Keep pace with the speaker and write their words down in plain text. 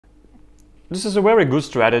This is a very good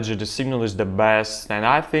strategy, the signal is the best, and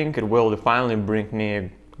I think it will finally bring me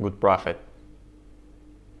a good profit.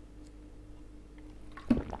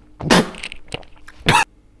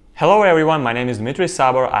 Hello everyone, my name is Dmitry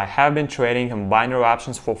Sabor. I have been trading on binary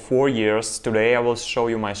options for 4 years. Today I will show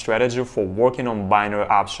you my strategy for working on binary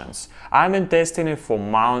options. I've been testing it for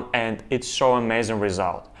months and it's showing amazing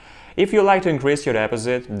result. If you like to increase your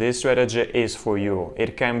deposit, this strategy is for you.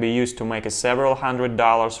 It can be used to make several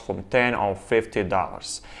 $100s from $10 or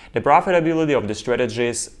 $50. The profitability of the strategy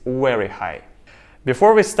is very high.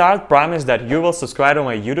 Before we start, promise that you will subscribe to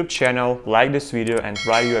my YouTube channel, like this video and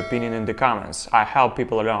write your opinion in the comments. I help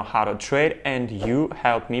people learn how to trade and you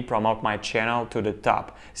help me promote my channel to the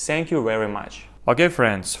top. Thank you very much. Okay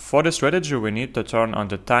friends, for the strategy we need to turn on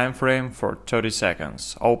the time frame for 30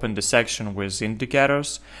 seconds. Open the section with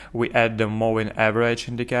indicators, we add the moving average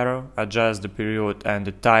indicator, adjust the period and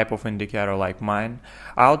the type of indicator like mine.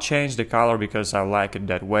 I'll change the color because I like it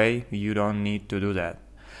that way, you don't need to do that.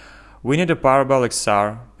 We need a parabolic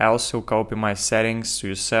SAR, also copy my settings to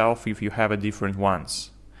yourself if you have a different ones.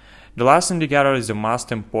 The last indicator is the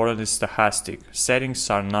most important, is stochastic, settings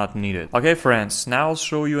are not needed. Okay friends, now I'll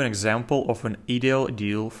show you an example of an ideal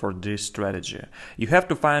deal for this strategy. You have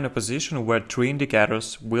to find a position where 3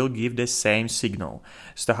 indicators will give the same signal.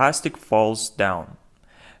 Stochastic falls down.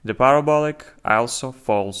 The parabolic also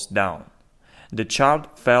falls down. The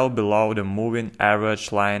chart fell below the moving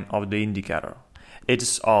average line of the indicator.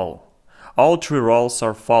 It's all. All 3 roles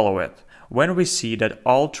are followed. When we see that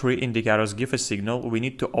all 3 indicators give a signal, we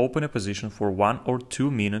need to open a position for 1 or 2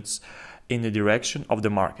 minutes in the direction of the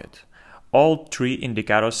market. All 3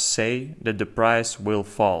 indicators say that the price will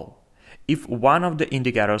fall. If one of the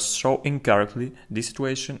indicators show incorrectly, this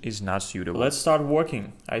situation is not suitable. Let's start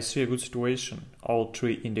working. I see a good situation. All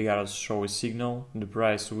 3 indicators show a signal, the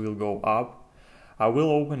price will go up. I will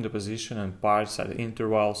open the position and parts at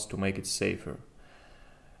intervals to make it safer.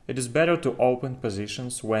 It is better to open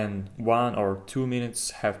positions when 1 or 2 minutes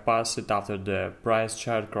have passed after the price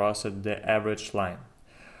chart crossed the average line.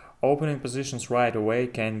 Opening positions right away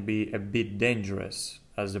can be a bit dangerous,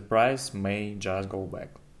 as the price may just go back.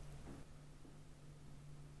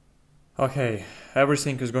 Okay,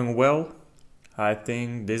 everything is going well. I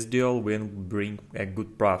think this deal will bring a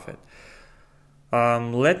good profit.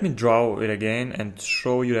 Let me draw it again and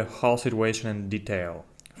show you the whole situation in detail.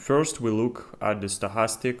 First we look at the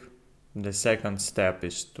stochastic, the second step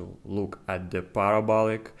is to look at the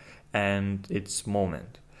parabolic and its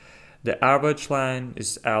moment. The average line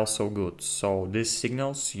is also good, so this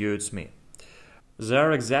signal suits me. There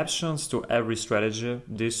are exceptions to every strategy.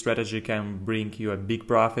 This strategy can bring you a big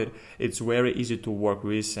profit, it's very easy to work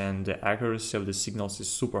with and the accuracy of the signals is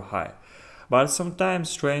super high. But sometimes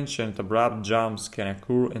strange and abrupt jumps can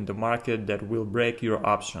occur in the market that will break your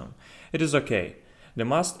option. It is okay. The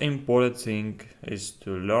most important thing is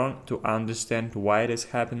to learn to understand why it is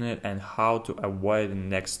happening and how to avoid it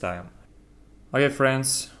next time. Okay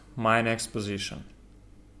friends, my next position.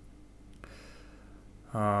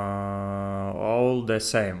 All the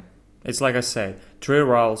same. It's like I said, 3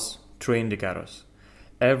 roles, 3 indicators.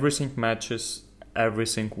 Everything matches,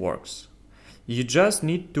 everything works. You just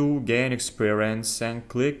need to gain experience and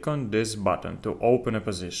click on this button to open a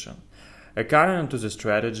position. According to the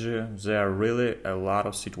strategy, there are really a lot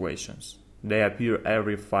of situations. They appear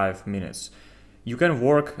every 5 minutes. You can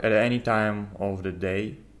work at any time of the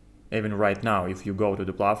day. Even right now, if you go to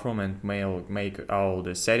the platform and make all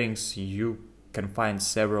the settings, you can find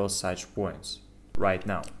several such points right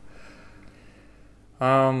now.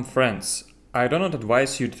 Friends, I do not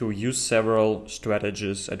advise you to use several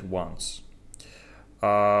strategies at once.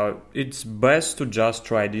 It's best to just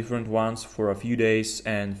try different ones for a few days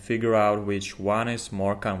and figure out which one is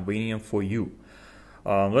more convenient for you.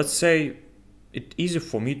 Let's say it's easy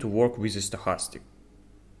for me to work with a stochastic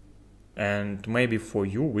and maybe for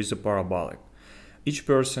you with a parabolic. Each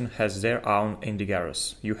person has their own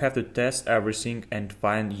indicators. You have to test everything and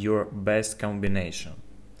find your best combination.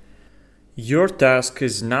 Your task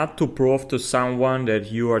is not to prove to someone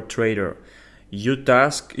that you are a trader. Your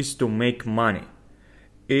task is to make money.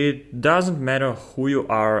 It doesn't matter who you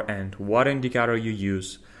are and what indicator you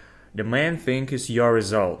use. The main thing is your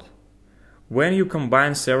result. When you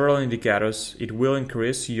combine several indicators, it will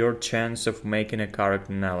increase your chance of making a correct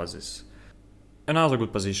analysis. Another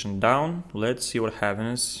good position down. Let's see what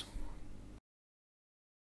happens.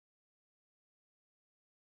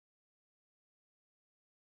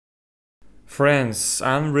 Friends,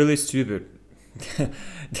 I'm really stupid.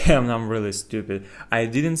 Damn, I'm really stupid. I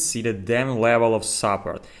didn't see the damn level of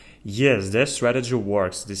support. Yes, the strategy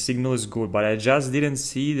works, the signal is good, but I just didn't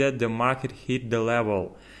see that the market hit the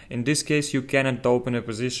level. In this case, you cannot open a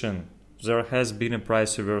position. There has been a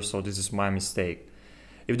price reversal. This is my mistake.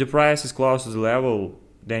 If the price is close to the level,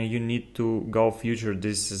 then you need to go future.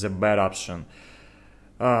 This is a bad option.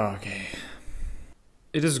 Okay.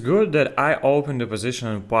 It is good that I opened the position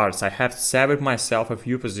in parts. I have saved myself a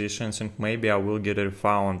few positions and maybe I will get a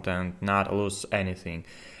refund and not lose anything.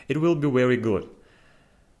 It will be very good.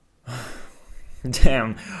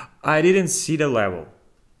 Damn, I didn't see the level.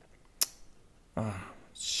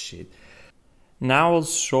 Shit. Now I'll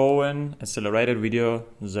show an accelerated video.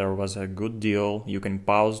 There was a good deal. You can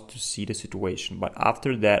pause to see the situation. But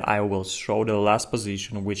after that I will show the last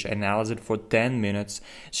position, which analyzed it for 10 minutes.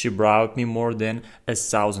 She brought me more than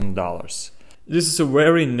 $1,000. This is a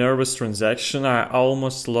very nervous transaction. I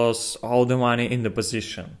almost lost all the money in the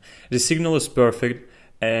position. The signal is perfect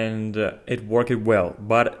and it worked well.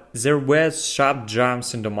 But there were sharp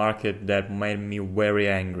jumps in the market that made me very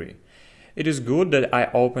angry. It is good that I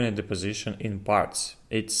opened the position in parts.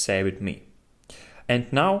 It saved me.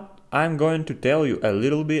 And now I'm going to tell you a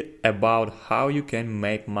little bit about how you can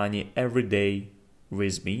make money every day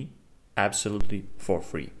with me absolutely for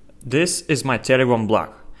free. This is my Telegram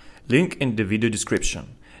blog. Link in the video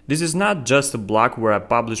description. This is not just a blog where I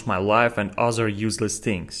publish my life and other useless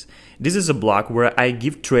things. This is a blog where I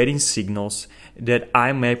give trading signals that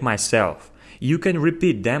I make myself. You can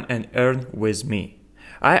repeat them and earn with me.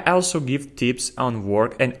 I also give tips on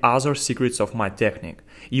work and other secrets of my technique.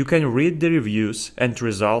 You can read the reviews and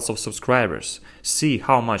results of subscribers, see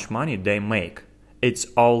how much money they make. It's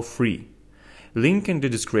all free. Link in the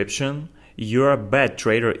description. You're a bad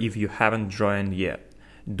trader if you haven't joined yet.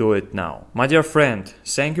 Do it now. My dear friend,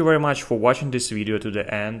 thank you very much for watching this video to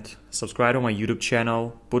the end. Subscribe to my YouTube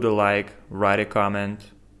channel, put a like, write a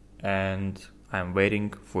comment, and I'm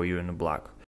waiting for you in the blog.